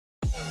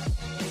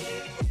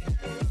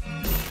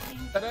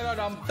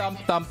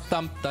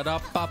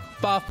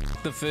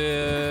The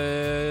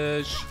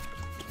fish.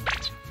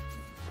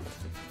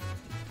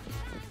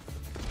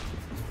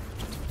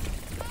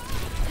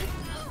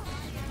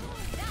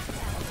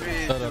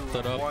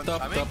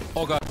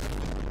 Oh god.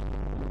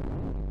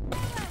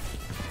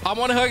 I'm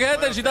on her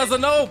head and she doesn't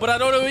know, but I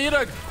don't know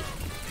either.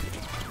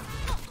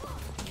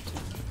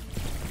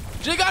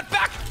 She got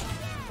back!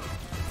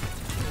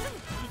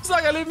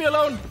 Saga, leave me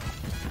alone.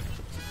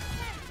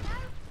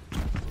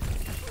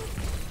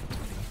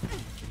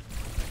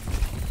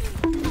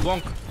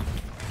 Bonk.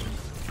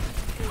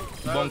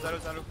 Bonk.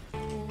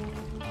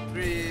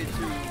 3,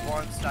 2,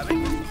 1,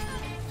 stabbing.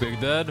 Big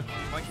dead.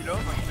 1 kilo,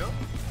 1 kilo.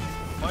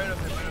 MOIRA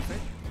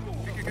fade.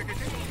 Quick.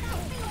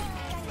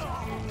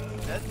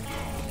 Dead.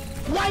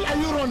 Why are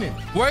you running?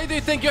 Where do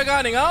you think you're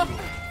going, huh?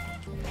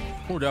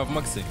 Oh, they have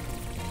Maxi.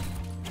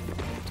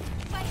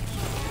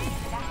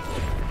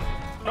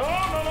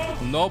 No.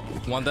 Nope.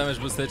 1 damage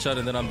boost headshot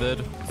and then I'm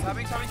dead.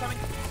 Stabbing.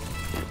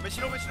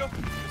 Machino.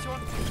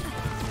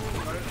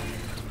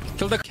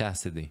 Kill the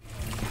Cassidy.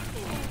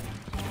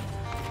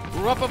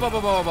 Up.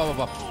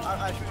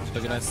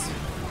 Look nice.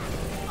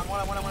 I'm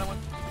one.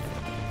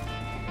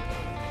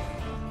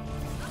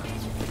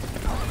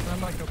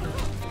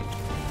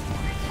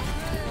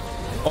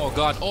 Oh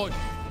god. Oh.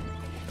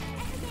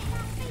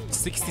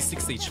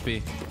 66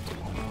 HP.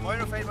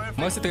 MOIRA fade.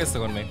 Mercy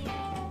tracer on me.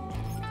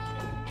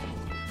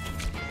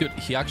 Dude,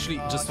 he actually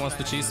just wants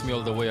to chase me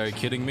all the way. Are you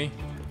kidding me?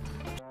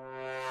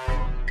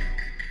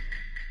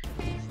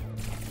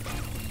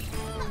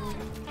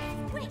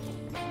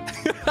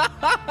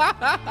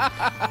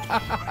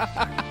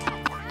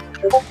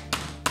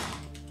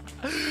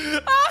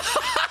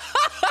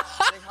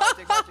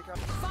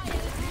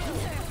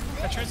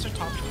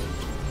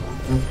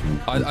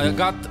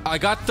 I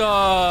got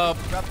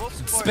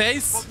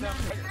space.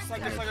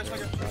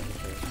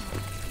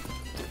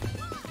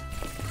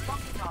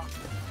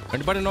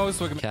 Anybody knows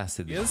where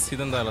Cassidy is? He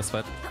didn't die last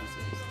fight.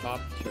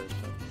 Top sure.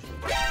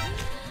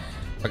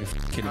 Are you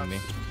kidding me?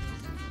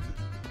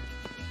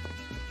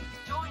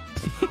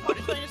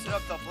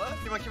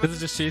 This is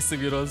just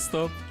chasing you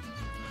non-stop.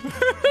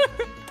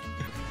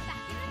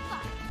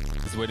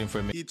 He's waiting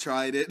for me. He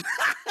tried it.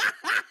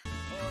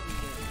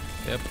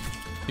 Yep.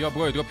 Yo,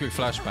 bro, drop your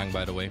flashbang,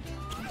 by the way.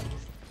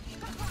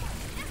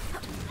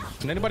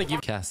 Can anybody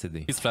give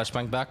Cassidy his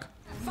flashbang back?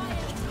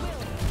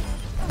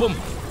 Boom!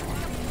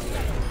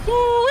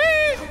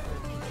 Woo-wee!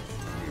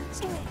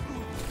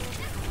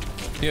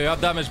 Here, you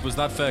have damage boost,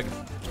 not fag.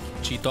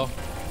 Cheeto.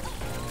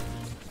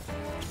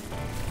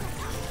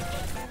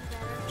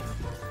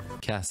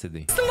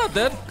 Cassidy. Still not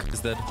dead.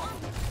 He's dead.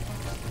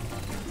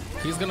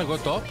 He's gonna go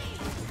top.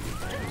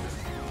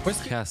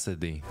 Where's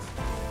Cassidy?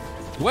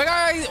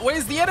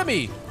 Where's the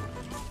enemy?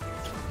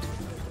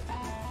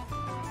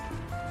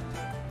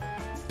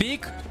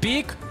 Peek.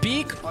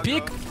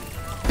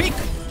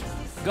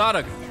 Got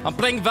it. I'm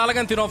playing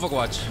Valorant in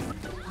Overwatch.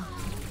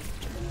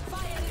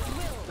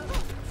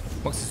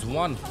 Box is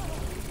 1.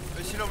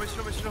 Machino.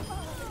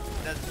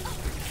 Dead.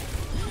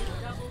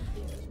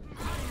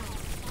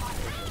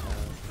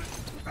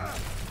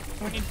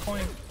 We need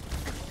coin.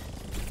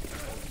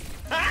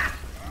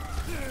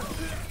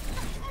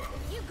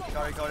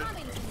 Got it.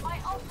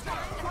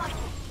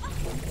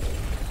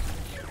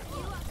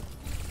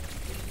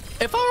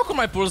 If I work on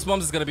my pulse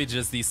bombs, it's gonna be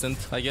just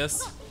decent, I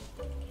guess.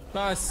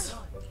 Nice.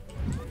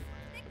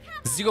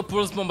 0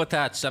 pulse bomb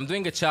attached. I'm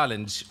doing a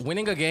challenge.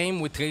 Winning a game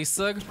with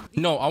Tracer.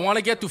 No, I want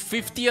to get to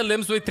 50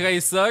 limbs with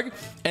Tracer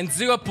and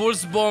 0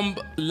 pulse bomb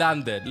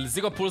landed.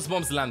 0 pulse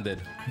bombs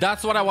landed.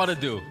 That's what I want to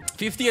do.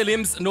 50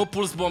 limbs, no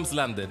pulse bombs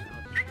landed.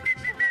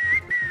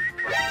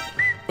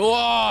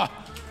 Oh!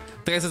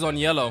 Tracer's on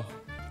yellow.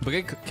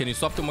 Brick, can you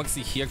swap to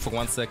Moxie here for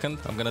 1 second?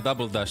 I'm gonna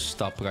double dash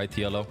top right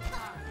yellow.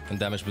 And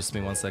damage boost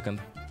me 1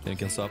 second. Then you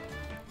can swap.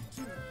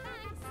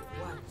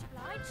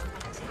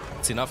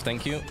 It's enough,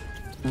 thank you.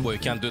 Boy, you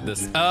can't do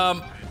this.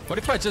 What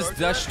if I just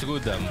dash through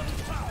them?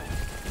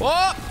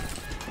 Oh!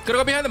 Gotta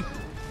go behind them.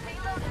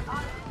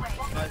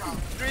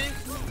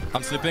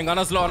 I'm sleeping.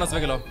 Ana's low. Ana's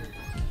very low.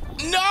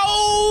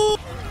 No!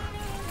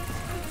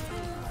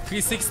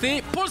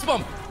 360. Pulse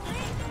bomb.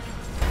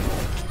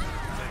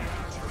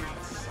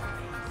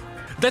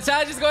 The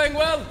charge is going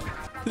well.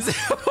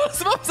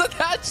 Pulse bomb's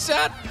attached,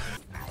 chat.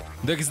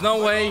 There is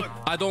no way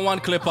I don't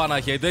want clip Ana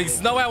here. There is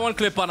no way I want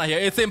clip Ana here.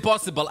 It's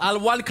impossible. I'll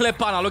one clip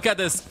Ana. Look at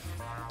this.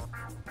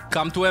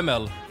 Come to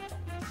ML.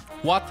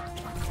 What?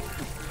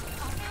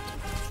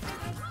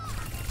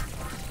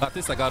 At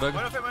least I got her.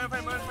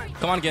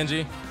 Come on,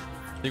 Genji.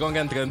 You're gonna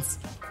get entrance.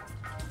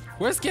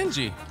 Where's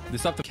Genji?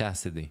 This up to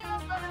Cassidy.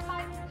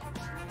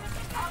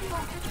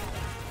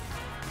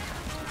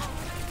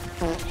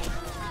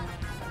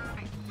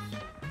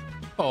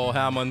 Oh,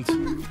 Hammond.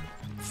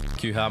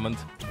 Fuck you, Hammond.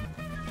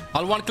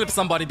 I'll one clip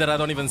somebody that I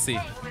don't even see.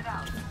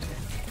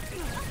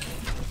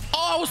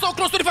 Oh, I was so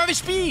close to the 5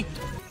 HP.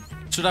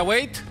 Should I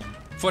wait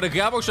for the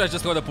grab or should I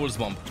just throw the pulse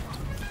bomb?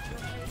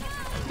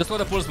 Just throw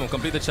the pulse bomb,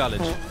 complete the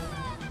challenge.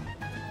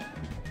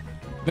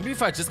 Maybe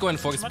if I just go and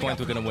force point,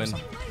 we're gonna win.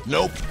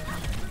 Nope.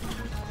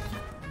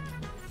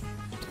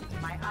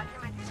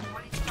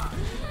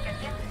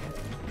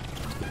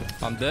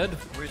 I'm dead.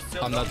 We're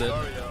still I'm not dead.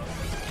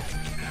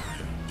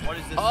 What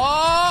is this?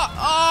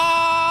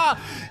 Oh!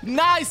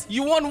 Nice!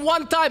 You won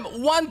one time!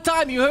 One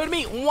time! You heard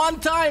me? One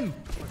time!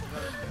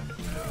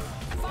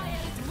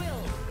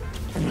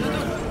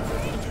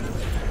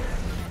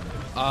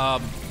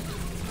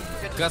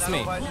 Trust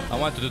me. I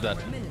want to do that.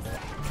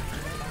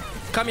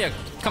 Come here.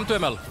 Come to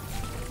ML.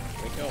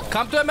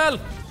 Come to ML!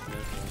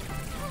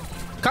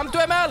 Come to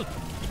ML!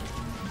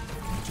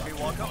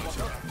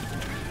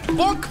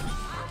 Bonk!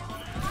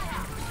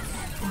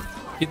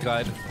 He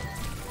tried.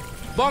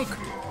 Bonk!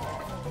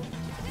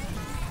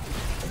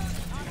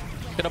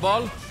 Get a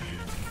ball.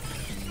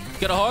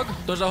 Get a hog.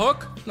 Dodge the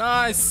hook.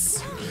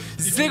 Nice.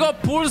 Zero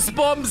pulse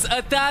bombs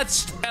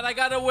attached, and I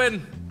gotta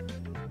win.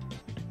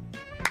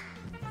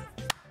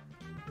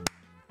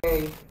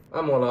 Hey,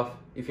 I'm Olaf.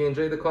 If you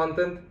enjoy the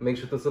content, make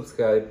sure to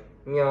subscribe.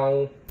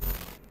 Meow.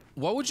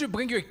 Why would you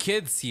bring your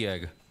kids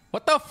here?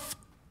 What the f?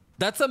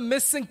 That's a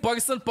missing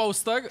person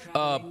poster.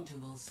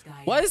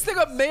 Why is there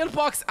a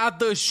mailbox at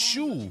the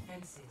shoe?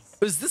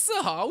 Is this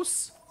a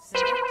house?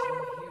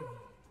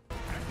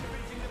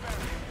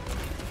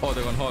 Oh,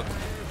 they're on hog.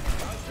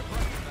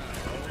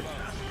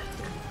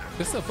 Is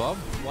this above?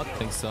 What? I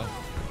think so.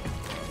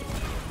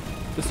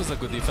 This was a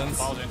good defense.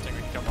 Only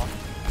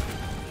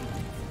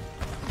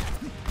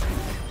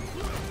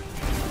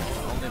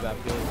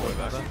backfield.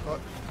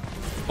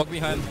 Hog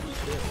behind.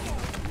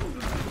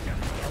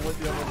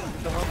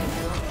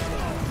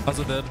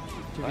 Also dead.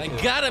 I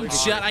got him,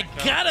 chat. I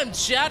got him,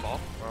 chat.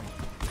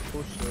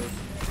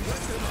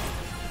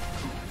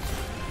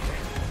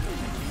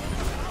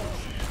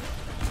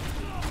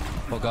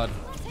 Oh god.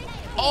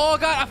 Oh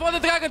god, I found the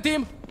dragon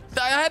team.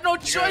 I had no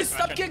choice.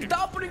 Stop kick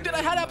doubling that.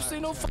 I had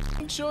absolutely no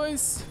fucking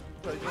choice.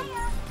 I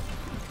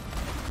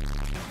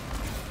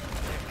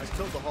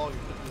killed the hog.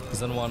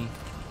 Zen one.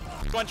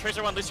 One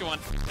Tracer, one Lucio, one.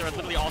 They're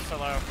literally all so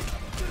low.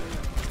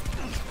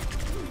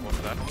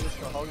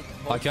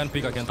 I can't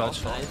pick, I can't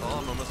touch.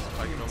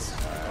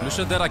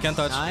 Lucio dead, I can't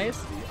touch.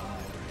 Nice.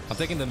 I'm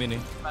taking the mini.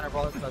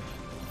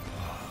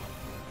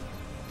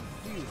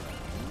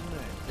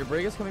 Your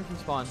brig is coming from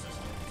spawn.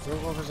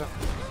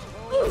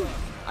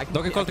 I can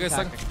Doggy call Tracer.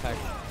 Hog.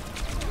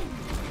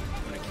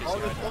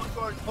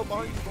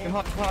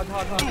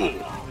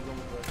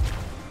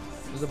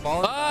 There's a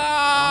ball.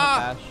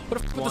 Ah!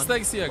 What the fuck with the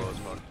snakes here?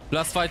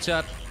 Last fight,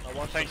 chat.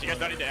 Thanks, you guys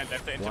don't need to end. They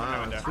have to end.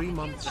 3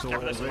 months or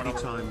already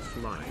time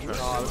flying.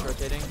 Oh, I was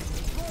rotating.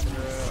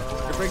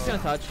 Your brig's gonna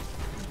touch.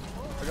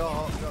 I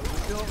got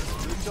Lucio.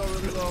 Lucio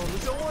really low.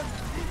 Lucio one.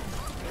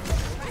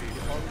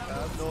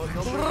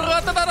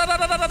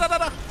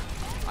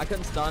 I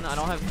couldn't stun. I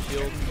don't have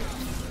shield.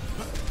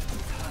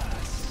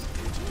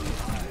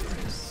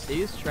 They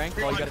use strength.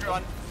 Well, you gotta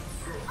run.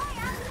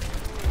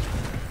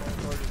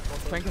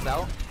 Strength is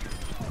out.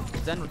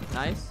 Then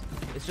nice.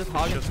 It's just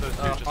hog.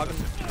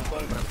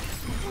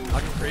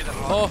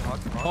 Oh,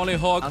 only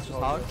hog. That's just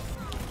hog.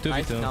 2v2.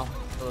 Nice. Now,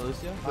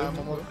 Lucio.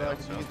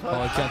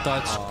 Oh, I can't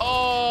touch.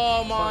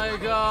 Oh my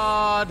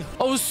god.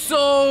 I was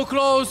so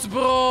close,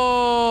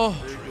 bro.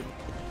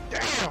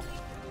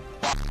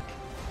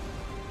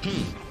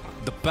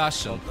 The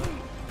passion.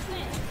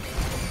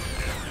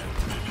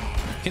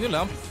 Can you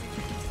lamp?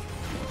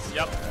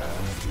 Yep.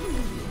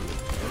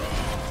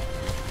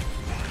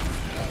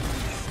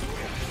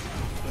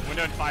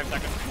 Window in 5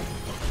 seconds.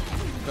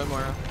 Go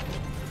Moira.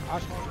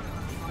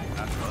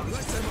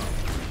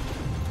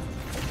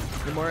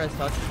 The Moira is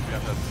touched.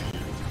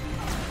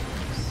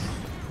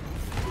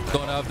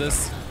 Don't have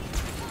this.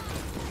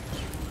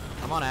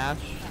 I'm on Ash.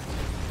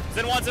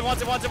 Zen one.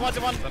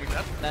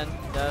 Then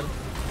dead.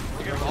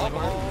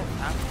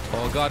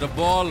 Oh god, a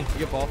ball. You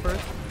get ball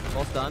first.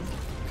 Ball's done.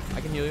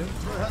 I can heal you.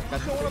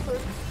 Got you.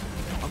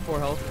 I'm 4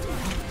 health.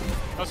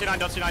 Don't C9.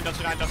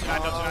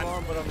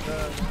 But I'm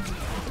dead.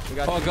 We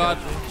got Oh you, god.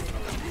 got you.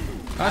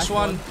 Ash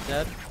one.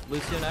 Dead.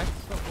 Lucio next.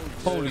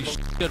 Holy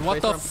shit,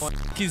 what the Tracer on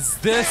fuck is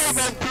this?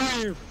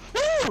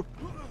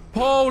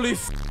 Holy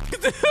f.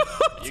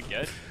 You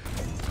good?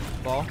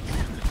 Ball.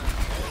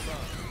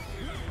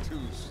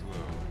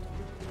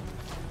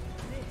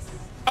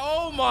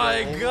 Oh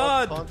my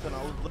god.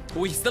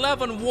 We still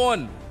haven't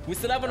won.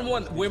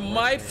 We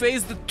might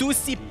face the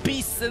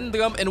 2CP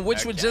syndrome in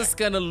which we're just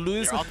gonna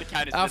lose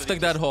after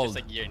that hold.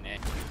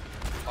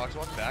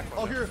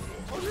 Oh, here.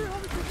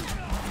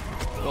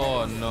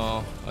 Oh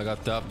no, I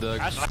got tapped, dog.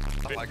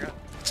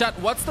 Chat,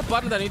 what's the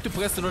button that I need to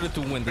press in order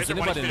to win? Does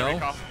anybody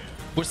know?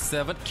 Push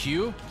 7,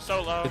 Q?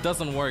 So low. It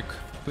doesn't work.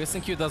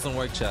 Pressing Q doesn't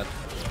work, chat.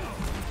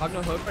 Hog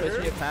no hook. Place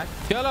me a pack.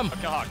 Kill him!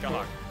 Kill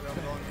hog.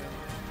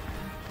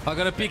 I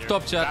gotta peek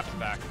top, chat.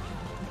 Back.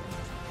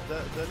 I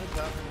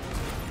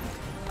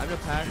have no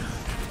pack.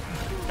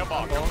 Kill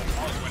ball. No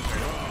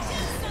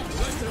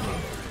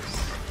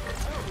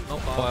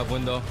ball. Oh, I have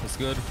window. It's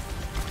good.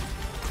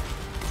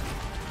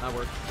 That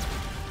worked.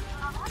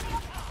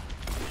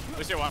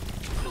 Lucio one.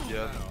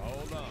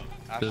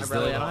 Just I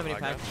don't have any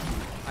packs.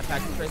 I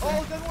packed the Tracer.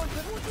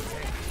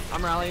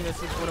 I'm rallying.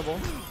 This is winnable.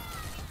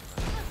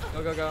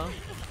 Go.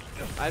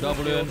 I have no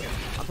W. shield.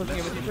 I'm pushing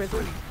it with you,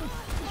 Tracer.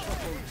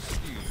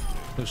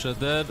 Lucio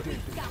dead.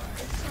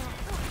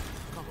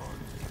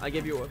 I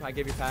give you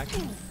pack.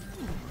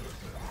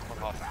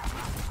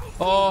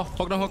 Oh,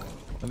 hook no hook.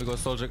 Let me go,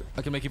 soldier.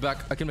 I can make you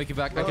back. I can make you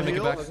back. I can make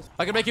you back.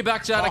 I can make you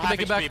back, Chad. I can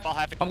make you back.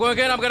 I'm going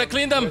again. I'm gonna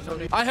clean them.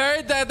 I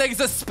heard that there's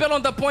a spill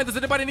on the point. Does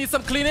anybody need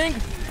some cleaning?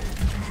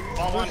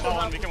 Ball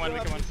one. We can win.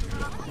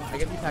 I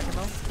give you pack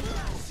though.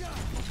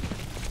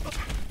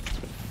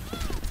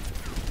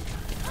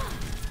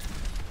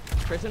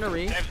 Trace in a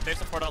re. They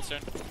support out soon.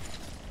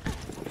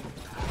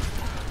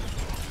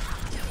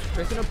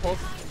 Trace in a pulse.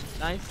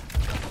 Nice.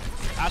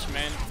 Ash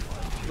main.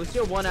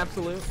 Lucio 1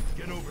 absolute.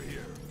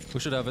 We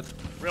should have it.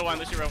 Real one.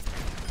 Lucio real.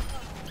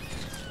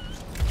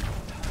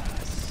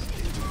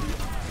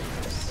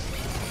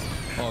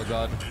 Oh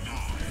god.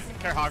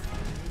 Care hog.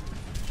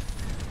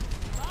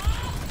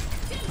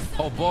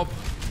 Oh, Bob.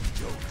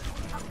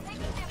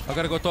 I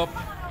gotta go top.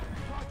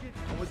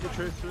 I'm with the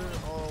Tracer.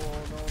 Oh,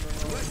 no.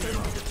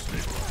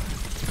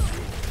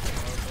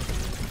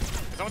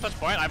 Someone touch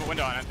point. I have a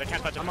window on it. They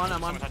can't touch it. I'm on.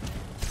 Someone touch it.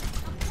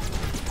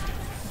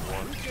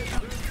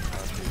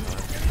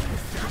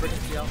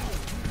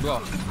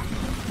 Bro.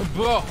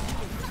 Bro!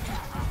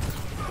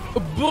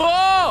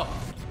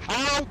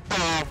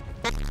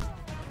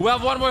 We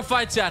have one more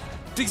fight, chat.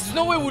 There's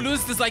no way we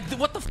lose this. Like,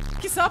 what the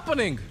f is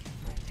happening?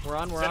 We're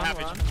on. Can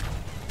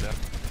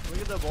we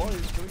get the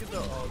boys? Can we get the...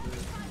 Oh,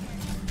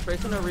 dude.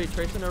 Trace in a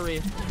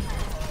re.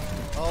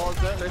 Oh,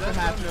 Trace in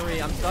half in a re.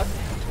 I'm stuck.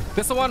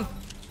 This the one.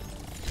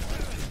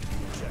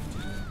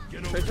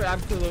 Tracer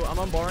absolute. I'm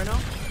on ball right now.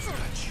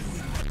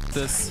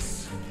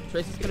 This.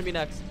 Tracer's gonna be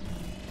next.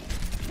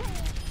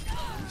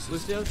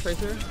 Lucio,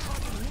 Tracer.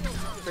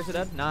 Tracer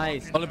dead.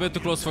 Nice. A little bit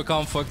too close for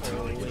comfort.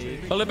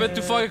 A little bit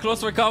too fucking close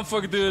for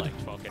comfort, dude.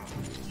 Okay.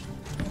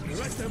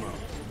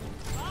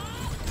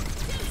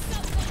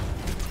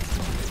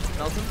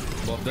 Nelson.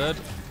 Bob dead.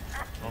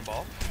 One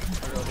ball.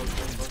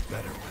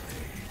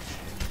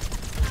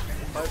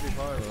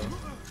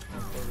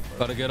 5v5,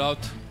 Gotta get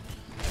out.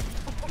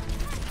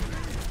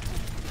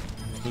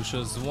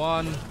 Lucia's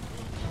one.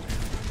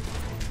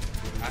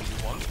 Ash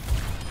is one.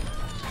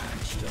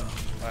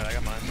 Alright, I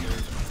got mine.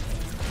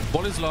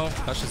 Ball is low.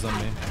 Ash is on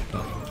me.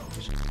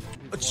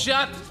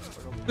 Chat!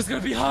 It's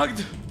gonna be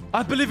hugged!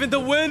 I believe in the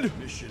win!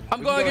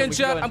 I'm going in,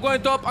 chat. I'm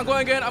going top. I'm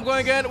going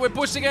again. We're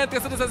pushing in.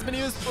 This has been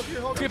used.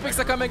 3 picks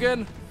are coming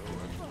in.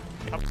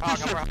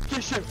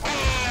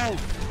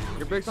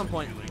 Your break's on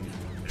point.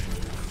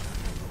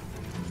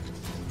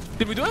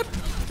 Did we do it?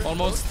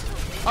 Almost.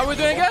 Are we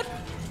doing it?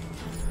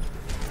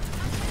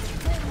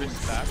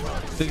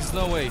 There's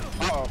no way.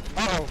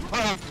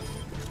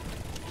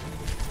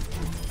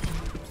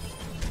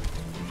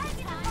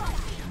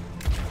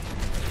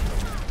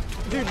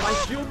 Dude, my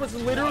shield was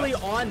literally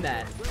on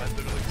that.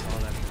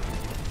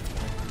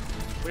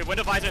 We have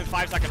window visor in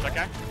 5 seconds,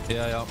 okay?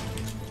 Yeah.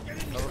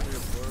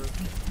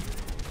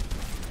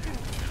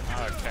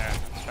 Okay.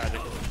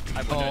 Tragic. I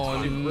have window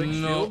Oh in Brick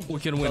no. shield We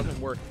can win.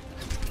 Doesn't work.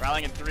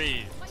 Rallying in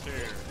 3, 2,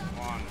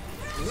 1.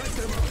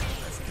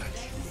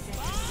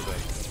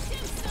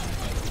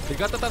 We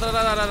got the.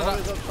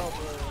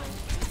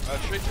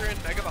 Tracer in,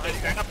 mega behind.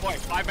 Stand up point.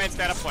 5 man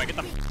stand up point. Get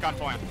the f on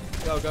point.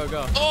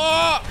 Go.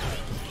 Oh!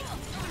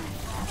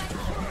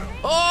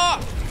 Oh!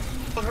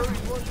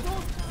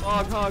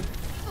 Hog.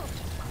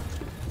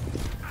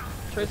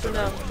 Tracer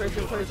now.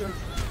 Tracer.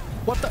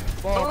 What the?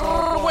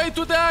 Way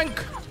to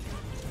dank!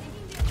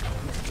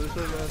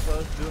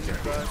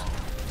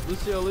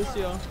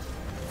 Lucio.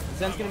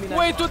 Zen's gonna be next.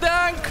 Way to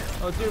dank!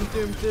 Oh,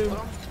 Doom.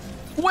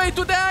 Way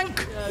to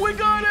dank! Yeah, We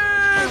got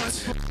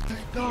it!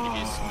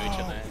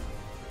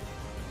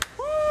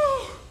 Woo!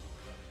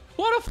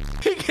 What a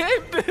f***ing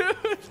game,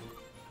 dude!